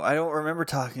don't know. I don't remember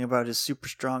talking about his super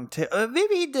strong tail.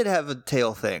 Maybe he did have a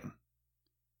tail thing.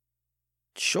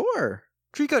 Sure.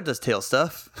 Trico does tail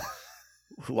stuff.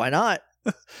 Why not?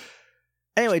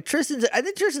 Anyway, I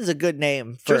think Tristan's a good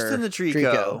name for Tristan the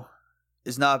Trico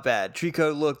is not bad.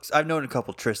 I've known a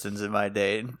couple Tristans in my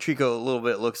day, and Trico a little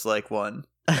bit looks like one.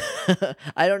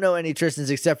 I don't know any Tristans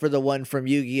except for the one from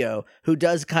Yu-Gi-Oh! Who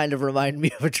does kind of remind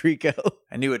me of a Trico.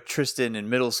 I knew a Tristan in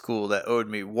middle school that owed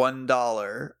me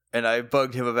 $1, and I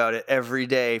bugged him about it every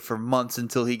day for months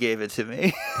until he gave it to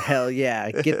me. Hell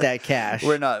yeah, get that cash.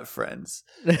 We're not friends.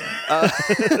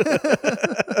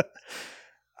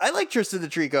 I like Tristan the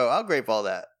Trico. I'll Great Ball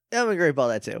that. I'm gonna Great Ball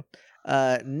that too.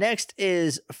 Next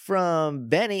is from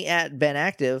Benny at Ben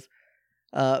Active.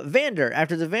 Vander,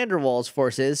 after the Vanderwalls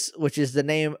forces, which is the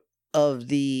name of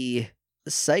the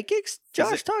psychics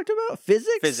Josh talked about?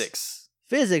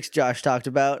 Physics Josh talked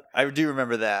about. I do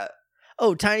remember that.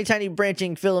 Oh, tiny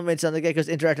branching filaments on the geckos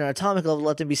interact on an atomic level,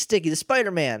 let them be sticky. The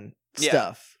Spider-Man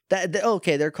stuff.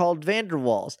 Okay, they're called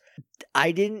Vanderwalls.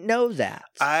 I didn't know that.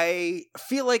 I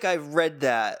feel like I've read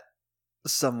that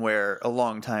somewhere a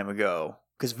long time ago.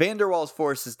 Because Vanderwalls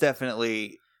force is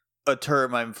definitely a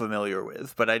term I'm familiar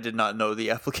with, but I did not know the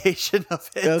application of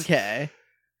it. Okay.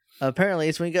 Apparently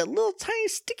it's when you got little tiny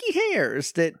sticky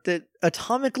hairs that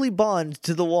atomically bond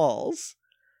to the walls.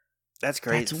 That's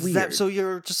great. That's weird. So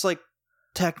you're just like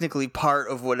technically part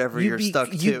of whatever you're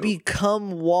stuck to. You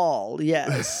become wall,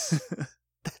 yes.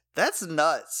 That's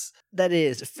nuts. That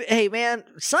is. Hey man,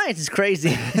 science is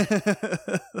crazy.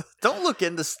 Don't look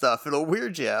into stuff. It'll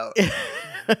weird you out.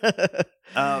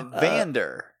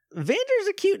 Vander. Vander's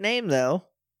a cute name, though.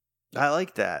 I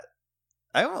like that.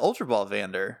 I want Ultra Ball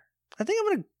Vander. I think I'm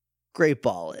going to Great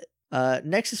Ball it.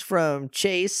 Next is from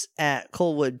Chase at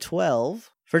Colwood12.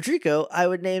 For Trico, I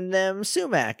would name them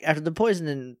sumac after the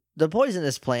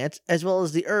poisonous plant, as well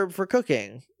as the herb for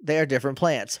cooking. They are different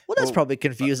plants. Well, that's probably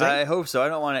confusing. I hope so. I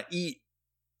don't want to eat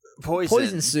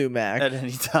poison sumac at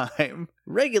any time.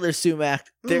 Regular sumac,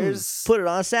 put it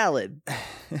on a salad.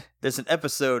 There's an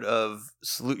episode of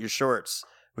Salute Your Shorts,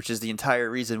 which is the entire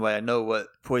reason why I know what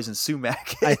poison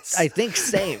sumac is. I think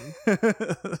same.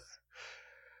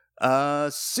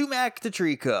 Sumac to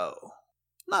Trico.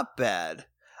 Not bad.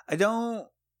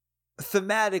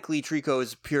 Thematically, Trico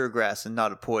is pure grass and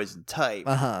not a poison type.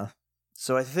 Uh-huh.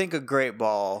 So I think a Great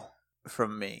Ball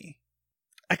from me.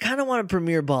 I kind of want to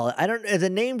Premier Ball it. The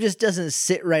name just doesn't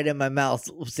sit right in my mouth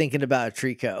thinking about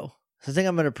Trico. So I think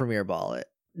I'm going to Premier Ball it.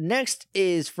 Next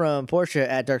is from Portia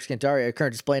at Dark Skin Daria,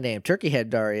 current display name, Turkey Head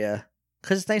Daria,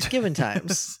 because it's Thanksgiving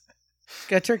times.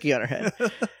 Got a turkey on her head.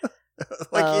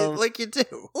 Like you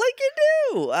do. Like you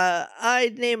do.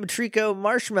 I'd name Trico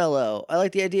Marshmallow. I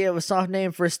like the idea of a soft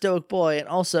name for a stoic boy, and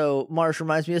also Marsh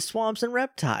reminds me of swamps and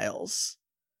reptiles.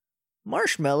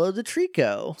 Marshmallow the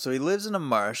Trico. So he lives in a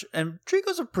marsh, and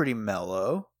Tricos are pretty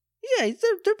mellow. Yeah,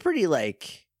 they're pretty,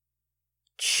 like,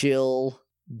 chill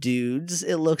dudes,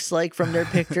 it looks like, from their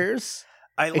pictures.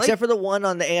 Except for the one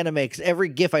on the anime, because every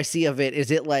gif I see of it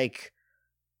is it, like,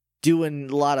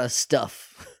 doing a lot of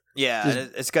stuff. Yeah,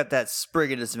 and it's got that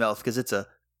sprig in its mouth because it's a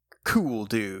cool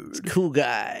dude. It's a cool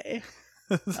guy.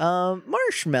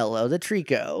 Marshmallow, the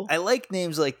Trico. I like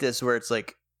names like this where it's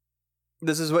like,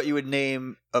 this is what you would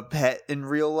name a pet in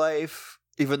real life,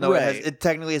 even though it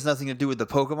technically has nothing to do with the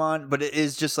Pokemon, but it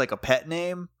is just like a pet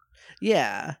name.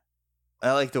 Yeah.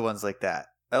 I like the ones like that.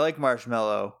 I like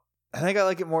Marshmallow. I think I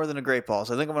like it more than a Great Ball,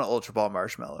 so I think I'm going to Ultra Ball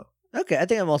Marshmallow. Okay, I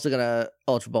think I'm also going to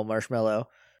Ultra Ball Marshmallow.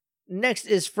 Next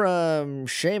is from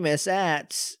Seamus at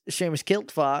Seamus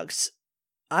Kilt Fox.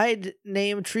 I'd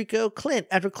name Trico Clint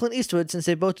after Clint Eastwood since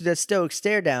they both do that stoic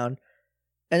stare down.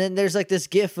 And then there's like this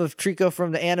gif of Trico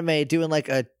from the anime doing like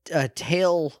a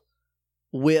tail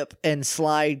whip and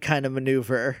slide kind of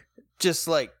maneuver. Just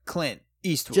like Clint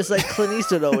Eastwood. Just like Clint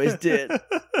Eastwood always did.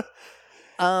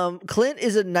 Clint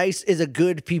is a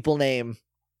good people name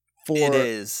for it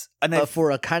is. And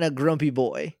for a kind of grumpy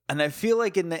boy. And I feel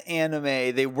like in the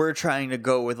anime they were trying to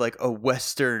go with like a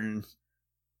Western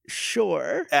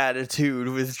attitude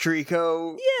with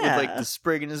Trico. Yeah. With like the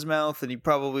sprig in his mouth, and he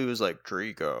probably was like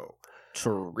Trico.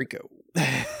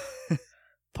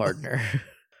 Partner.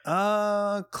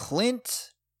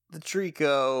 Clint the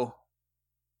Trico.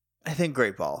 I think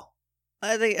Great Ball.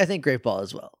 I think Great Ball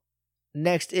as well.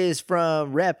 Next is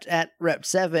from Rept at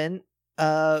Rep7.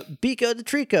 Biko the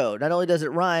Trico. Not only does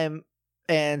it rhyme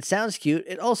and sounds cute,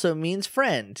 it also means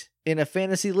friend in a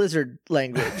fantasy lizard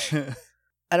language.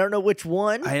 I don't know which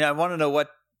one. I want to know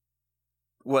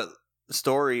what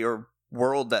story or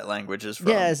world that language is from.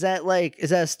 Yeah, is that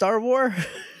a Star War?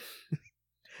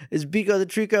 Is Biko the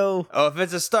Trico? Oh, if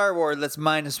it's a Star Wars, that's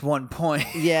 -1 point.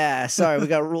 Yeah, sorry, we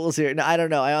got rules here. No, I don't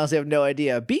know. I honestly have no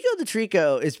idea. Biko the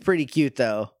Trico is pretty cute,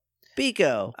 though.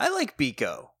 Biko. I like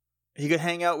Biko. He could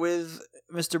hang out with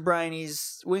Mr.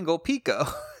 Briney's Wingle Pico.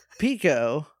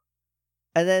 Pico.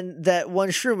 And then that one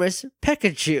Shroomish,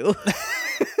 Pikachu.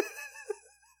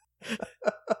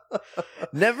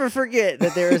 Never forget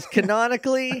that there is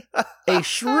canonically a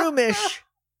Shroomish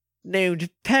named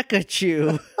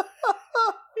Pikachu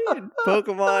in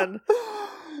Pokemon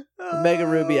Mega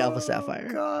Ruby Alpha Sapphire.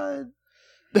 God.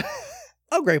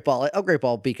 I'll Great Ball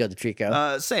Biko the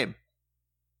Trico. Same.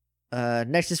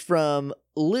 Next is from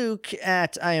Luke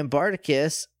at I am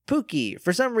Bardicus. Pookie.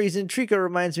 For some reason, Trico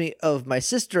reminds me of my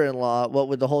sister-in-law, what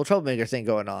with the whole troublemaker thing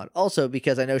going on. Also,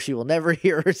 because I know she will never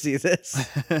hear or see this.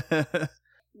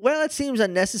 Well, it seems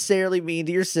unnecessarily mean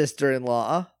to your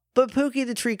sister-in-law, but Pookie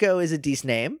the Trico is a decent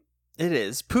name. It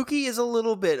is. Pookie is a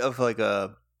little bit of like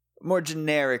a more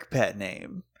generic pet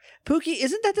name. Pookie,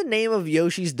 isn't that the name of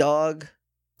Yoshi's dog?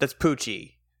 That's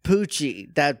Poochie.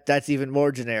 Poochie. That's even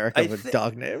more generic of a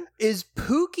dog name. Is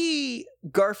Pookie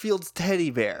Garfield's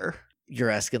teddy bear? You're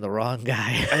asking the wrong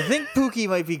guy. I think Pookie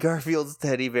might be Garfield's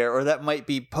teddy bear, or that might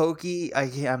be Pokey.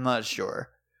 I'm not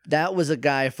sure. That was a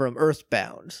guy from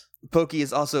Earthbound. Pokey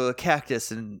is also a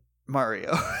cactus in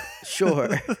Mario.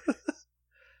 Sure.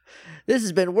 This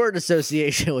has been word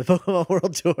association with Pokemon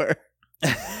World Tour.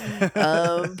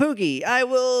 Pookie, I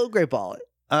will Great Ball it.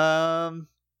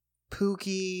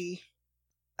 Pookie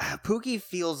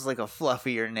feels like a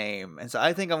fluffier name, and so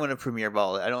I think I'm going to Premier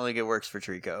Ball it. I don't think it works for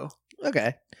Trico.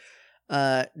 Okay.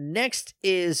 Next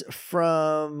is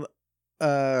from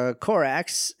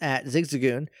Korax at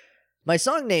Zigzagoon. My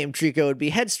song name, Trico, would be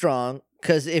Headstrong,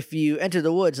 because if you enter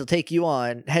the woods, it'll take you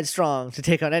on. Headstrong to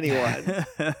take on anyone.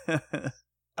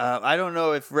 I don't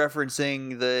know if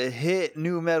referencing the hit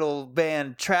new metal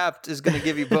band Trapped is going to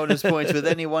give you bonus points with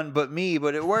anyone but me,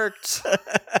 but it worked.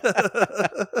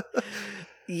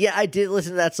 Yeah, I did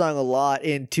listen to that song a lot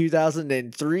in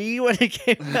 2003 when it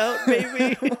came out,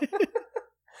 maybe.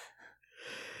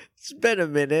 It's been a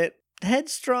minute.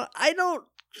 Headstrong, I don't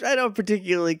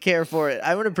particularly care for it.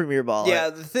 I'm gonna Premier Ball it. Yeah,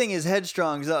 the thing is,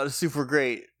 Headstrong is not a super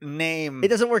great name. It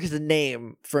doesn't work as a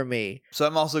name for me. So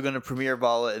I'm also gonna Premier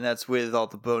Ball it, and that's with all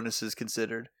the bonuses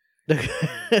considered.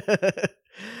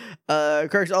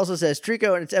 Kirks also says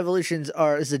Trico and its evolutions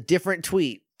is a different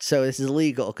tweet, so this is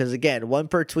illegal because again, one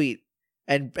per tweet,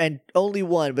 and only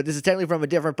one. But this is technically from a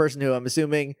different person who I'm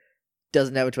assuming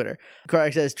doesn't have a Twitter.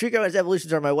 Korak says Trico and its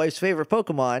evolutions are my wife's favorite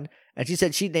Pokemon, and she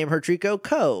said she'd name her Trico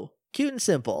Ko. Cute and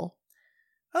simple.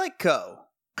 I like Ko.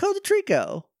 Ko the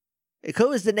Trico.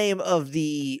 Ko is the name of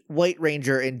the White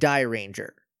Ranger in Die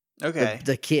Ranger. Okay.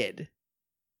 The kid.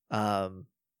 I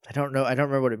don't know. I don't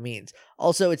remember what it means.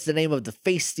 Also, it's the name of the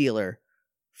face stealer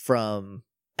from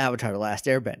Avatar: The Last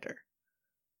Airbender.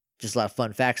 Just a lot of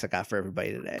fun facts I got for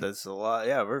everybody today. That's a lot.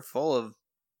 Yeah, we're full of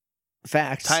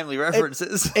facts. Timely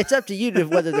references. It's up to you to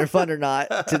whether they're fun or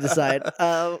not to decide.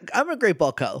 I'm a Great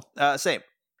Ball Ko. Same.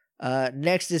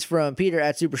 Next is from Peter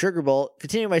at Super Sugar Bowl.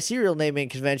 Continuing my cereal naming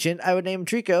convention, I would name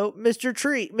Trico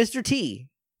Mr. T.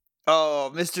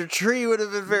 Oh, Mr. Tree would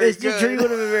have been very good. Mr. Tree would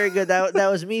have been very good. That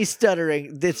was me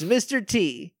stuttering. It's Mr.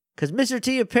 T. Because Mr.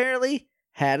 T apparently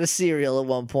had a cereal at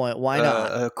one point. Why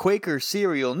not? A Quaker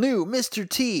cereal. New Mr.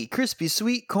 T. Crispy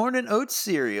Sweet Corn and Oats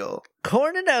cereal.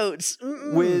 Corn and Oats.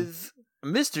 Mm-mm. With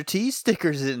Mr. T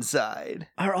stickers inside.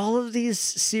 Are all of these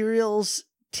cereals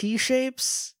T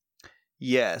shapes?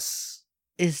 Yes.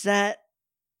 Is that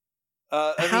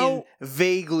I mean,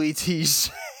 vaguely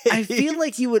T-shaped. I feel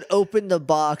like you would open the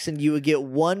box and you would get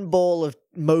one bowl of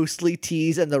mostly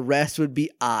T's and the rest would be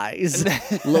I's,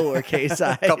 lowercase I's.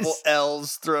 A couple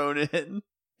L's thrown in.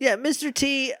 Yeah, Mr.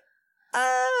 T,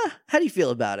 how do you feel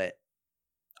about it?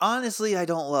 honestly, I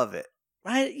don't love it.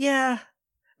 Yeah.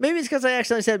 Maybe it's because I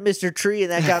accidentally said Mr. Tree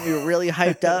and that got me really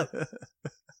hyped up.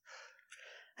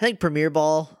 I think Premier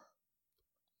Ball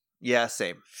Yeah,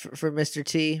 same. for Mr.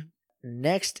 T.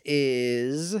 Next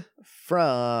is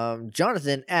from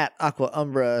Jonathan at Aqua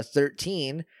Umbra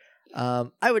 13.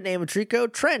 I would name a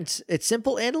Trico Trent. It's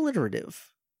simple and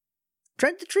alliterative.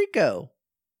 Trent the Trico.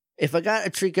 If I got a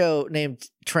Trico named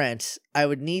Trent, I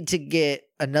would need to get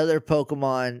another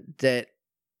Pokemon that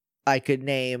I could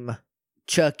name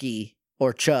Chucky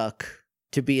or Chuck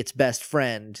to be its best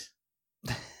friend.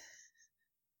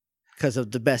 Because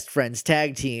of the best friends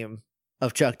tag team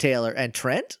of Chuck Taylor and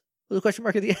Trent? With a question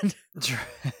mark at the end.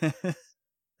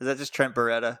 Is that just Trent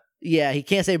Beretta? Yeah, he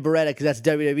can't say Beretta because that's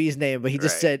WWE's name, but he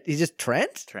just said, he's just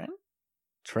Trent? Trent?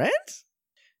 Trent?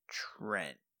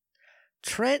 Trent.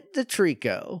 Trent the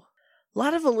Trico. A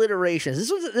lot of alliterations.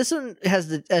 This one has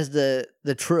the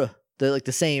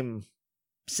the same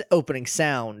opening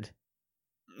sound.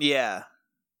 Yeah.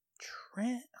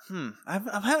 Trent. I'm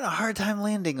having a hard time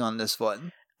landing on this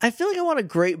one. I feel like I want to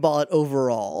great ball it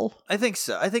overall. I think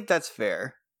so. I think that's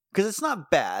fair because it's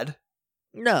not bad.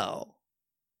 No.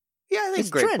 Yeah, I think It's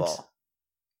great Trent. ball.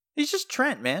 He's just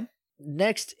Trent, man.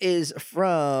 Next is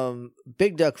from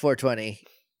Big Duck 420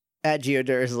 at Geo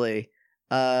Dursley.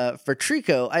 For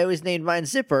Trico, I always named mine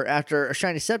Zipper after a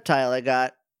shiny Sceptile I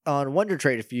got on Wonder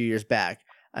Trade a few years back.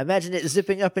 I imagine it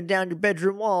zipping up and down your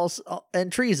bedroom walls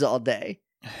and trees all day.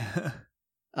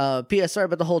 P.S. Sorry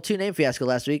about the whole 2-name fiasco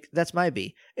last week. That's my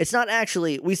B. It's not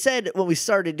actually, we said when we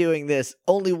started doing this,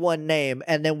 only one name,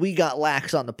 and then we got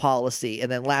lax on the policy,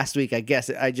 and then last week, I guess,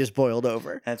 I just boiled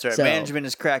over. That's right. So, Management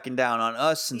is cracking down on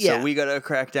us, and Yeah. so we got to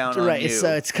crack down on right, you.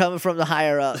 so it's coming from the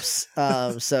higher ups.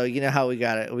 So you know how we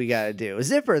gotta do.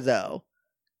 Zipper, though.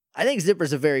 I think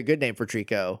Zipper's a very good name for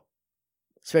Trico.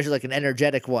 Especially like an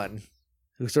energetic one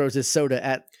who throws his soda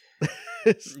at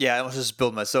Yeah, I almost just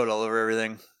spilled my soda all over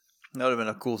everything. That would have been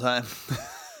a cool time.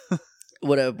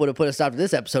 would have put a stop to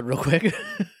this episode real quick.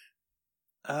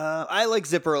 I like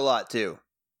Zipper a lot, too.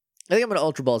 I think I'm gonna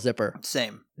Ultra Ball Zipper.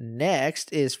 Same.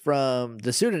 Next is from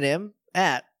the pseudonym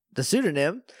at the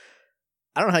pseudonym.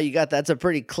 I don't know how you got that. It's a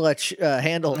pretty clutch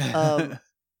handle.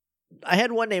 I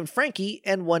had one named Frankie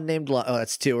and one named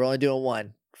that's two. We're only doing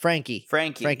one. Frankie.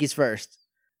 Frankie. Frankie's first.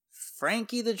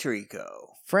 Frankie the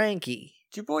Trico. Frankie.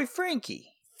 It's your boy Frankie.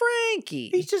 Frankie.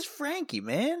 He's just Frankie,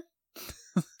 man.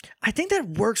 I think that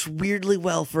works weirdly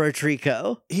well for a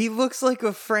Trico. He looks like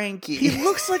a Frankie. He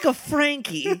looks like a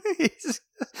Frankie.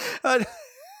 I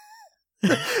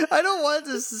don't want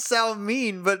this to sound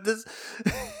mean, but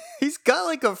he's got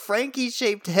like a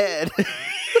Frankie-shaped head.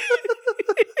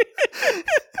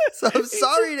 So I'm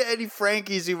sorry to any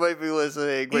Frankies who might be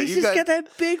listening, but He's you just got got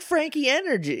that big Frankie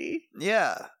energy.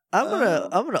 yeah. I'm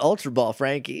gonna Ultra Ball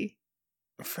Frankie.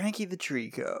 Frankie the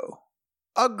Trico.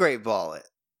 I'll great ball it.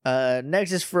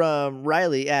 Next is from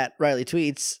Riley at Riley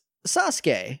Tweets.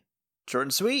 Sasuke. Short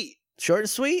and sweet. Short and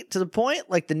sweet, to the point,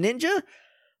 like the ninja.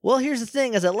 Well, here's the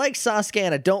thing, is I like Sasuke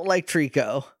and I don't like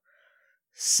Trico.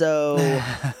 So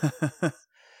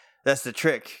That's the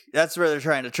trick. That's where they're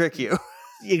trying to trick you.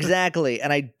 exactly,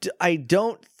 and I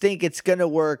don't think it's gonna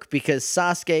work because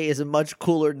Sasuke is a much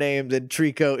cooler name than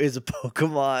Trico is a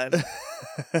Pokemon.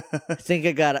 I think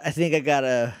I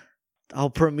gotta I'll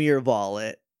Premier Ball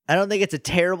it. I don't think it's a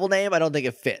terrible name. I don't think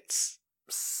it fits.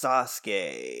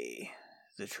 Sasuke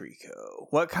the Trico.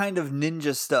 What kind of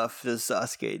ninja stuff does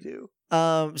Sasuke do?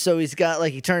 So he's got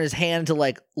like, he turned his hand to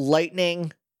like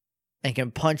lightning and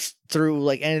can punch through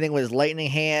like anything with his lightning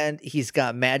hand. He's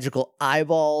got magical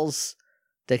eyeballs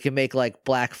that can make like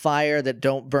black fire that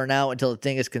don't burn out until the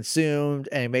thing is consumed.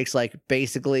 And he makes like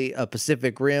basically a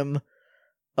Pacific Rim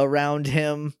around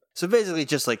him. So basically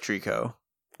just like Trico.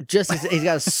 Just as he's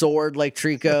got a sword like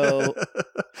Trico.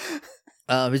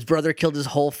 His brother killed his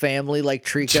whole family like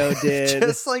Trico did.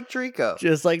 Just like Trico.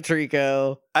 Just like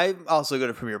Trico. I'm also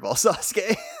going to Premier Ball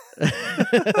Sasuke.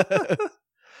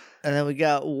 And then we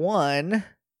got one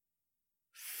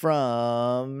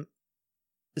from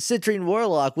Citrine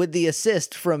Warlock with the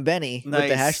assist from Benny with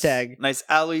the hashtag. Nice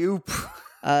alley-oop.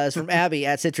 It's from Abby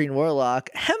at Citrine Warlock.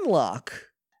 Hemlock.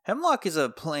 Hemlock is a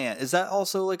plant. Is that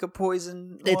also like a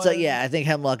poison It's one? yeah, I think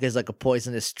hemlock is like a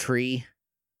poisonous tree.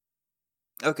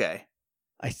 Okay.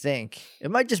 I think.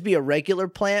 It might just be a regular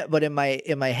plant, but in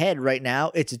my head right now,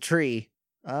 it's a tree.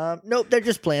 Nope, they're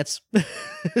just plants.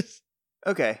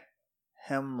 Okay.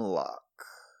 Hemlock.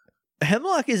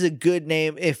 Hemlock is a good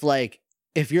name if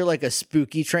you're like a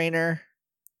spooky trainer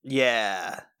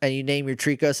Yeah. and you name your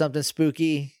Trico something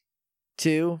spooky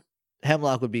too.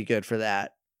 Hemlock would be good for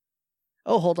that.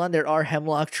 Oh, hold on, there are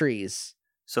hemlock trees.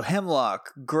 So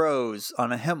hemlock grows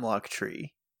on a hemlock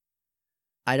tree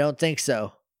I don't think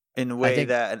so. in the way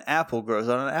that an apple grows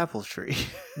on an apple tree.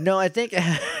 No, I think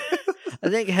I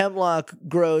think hemlock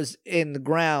grows in the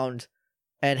ground,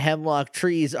 and hemlock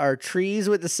trees are trees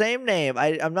with the same name.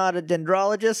 I'm not a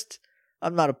dendrologist.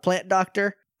 I'm not a plant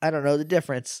doctor. I don't know the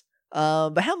difference.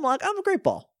 But hemlock, I'm a great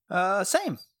ball.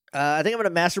 Same. I think I'm gonna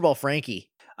master ball Frankie.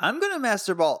 I'm gonna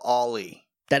master ball Ollie.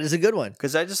 That is a good one.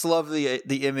 Because I just love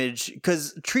the image.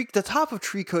 Because the top of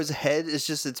Trico's head is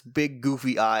just its big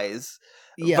goofy eyes.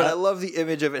 Yeah, But I love the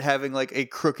image of it having like a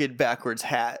crooked backwards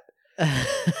hat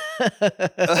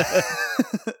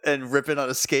and ripping on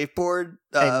a skateboard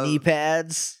and knee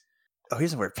pads. Oh, he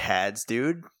doesn't wear pads,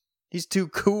 dude. He's too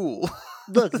cool.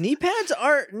 Look, knee pads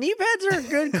are a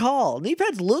good call. Knee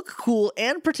pads look cool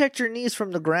and protect your knees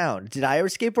from the ground. Did I ever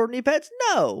skateboard knee pads?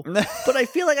 No, but I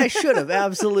feel like I should have.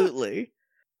 Absolutely.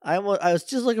 I was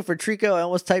just looking for Trico. I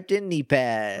almost typed in knee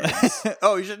pads.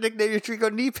 Oh, you should nickname your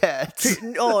Trico knee pads.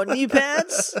 Knee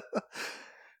pads.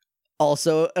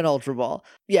 Also an ultra ball.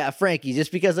 Yeah, Frankie.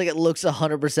 Just because like it looks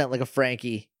 100% like a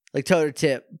Frankie, like toe to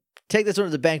tip. Take this one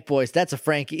to the bank, boys. That's a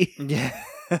Frankie. Yeah.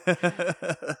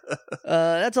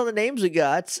 That's all the names we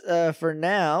got for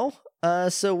now.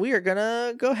 So we are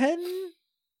gonna go ahead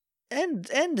and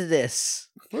end this.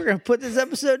 We're gonna put this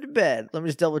episode to bed. Let me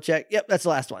just double check. Yep, that's the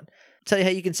last one. Tell you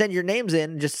how you can send your names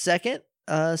in just a second.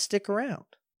 Stick around.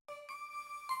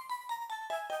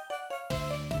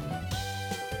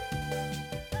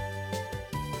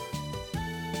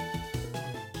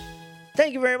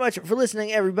 Thank you very much for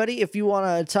listening, everybody. If you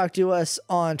want to talk to us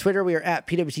on Twitter, we are at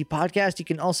PWT Podcast. You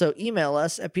can also email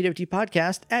us at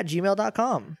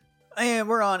pwtpodcast@gmail.com. And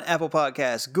we're on Apple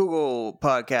Podcasts, Google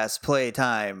Podcasts,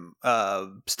 Playtime,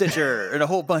 Stitcher, and a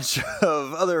whole bunch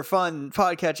of other fun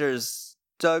podcatchers.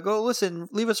 Go listen,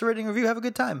 leave us a rating review, have a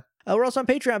good time. We're also on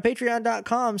Patreon,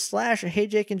 patreon.com/Hey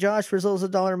Jake and Josh. For as little as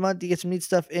 $1 a month, you get some neat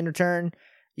stuff in return.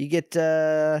 You get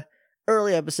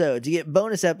early episodes, you get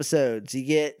bonus episodes, you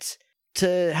get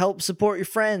to help support your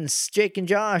friends, Jake and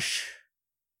Josh,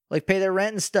 like pay their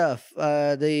rent and stuff.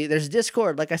 There's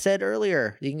Discord, like I said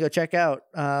earlier, you can go check out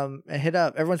and hit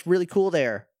up. Everyone's really cool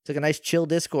there. It's like a nice chill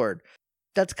Discord.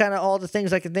 That's kind of all the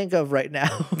things I can think of right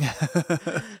now.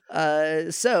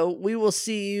 So we will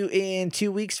see you in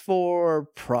 2 weeks for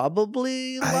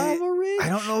probably Lava Ridge. I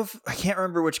don't know I can't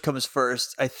remember which comes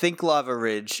first. I think Lava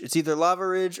Ridge. It's either Lava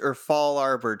Ridge or Fall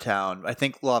Arbor Town. I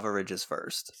think Lava Ridge is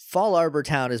first. Fall Arbor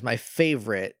Town is my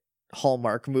favorite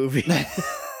Hallmark movie.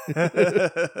 And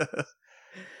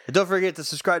don't forget to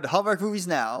subscribe to Hallmark Movies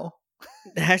Now.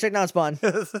 Hashtag non-spawn.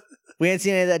 We ain't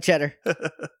seen any of that cheddar.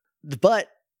 But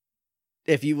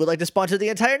if you would like to sponsor the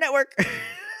entire network,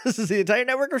 this is the entire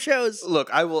network of shows. Look,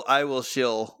 I will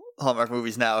shill Hallmark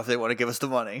Movies Now if they want to give us the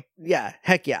money. Yeah,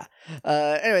 heck yeah.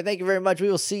 Anyway, thank you very much. We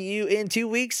will see you in 2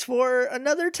 weeks for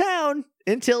another town.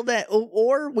 Until then,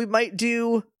 or we might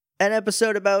do an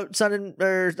episode about Sun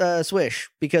and Swish,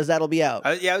 because that'll be out.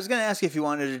 I was going to ask if you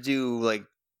wanted to do like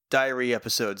diary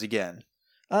episodes again.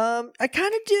 I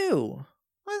kind of do.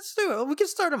 Let's do it. We can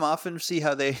start them off and see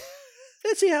how they...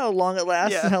 Let's see how long it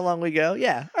lasts and how long we go.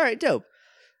 Yeah. All right, dope.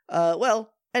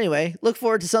 Well, anyway, look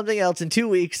forward to something else in 2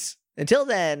 weeks. Until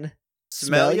then,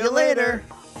 smell you later.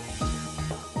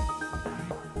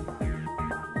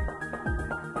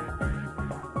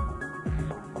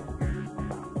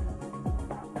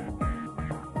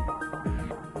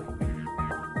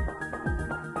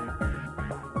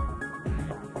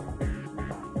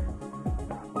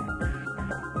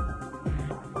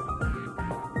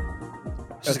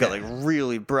 Just got like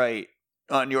really bright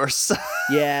on your side.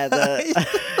 Yeah,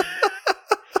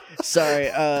 sorry,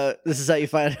 this is how you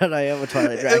find out I am a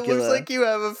Twilight Dracula. It looks like you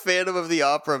have a Phantom of the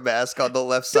Opera mask on the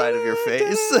left side of your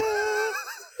face.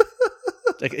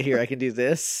 Here, I can do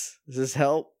this. Does this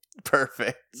help?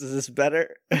 Perfect. Is this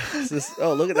better?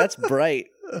 Oh, look at that's bright.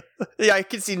 Yeah, I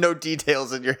can see no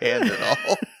details in your hand at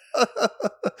all.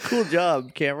 Cool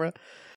job, camera.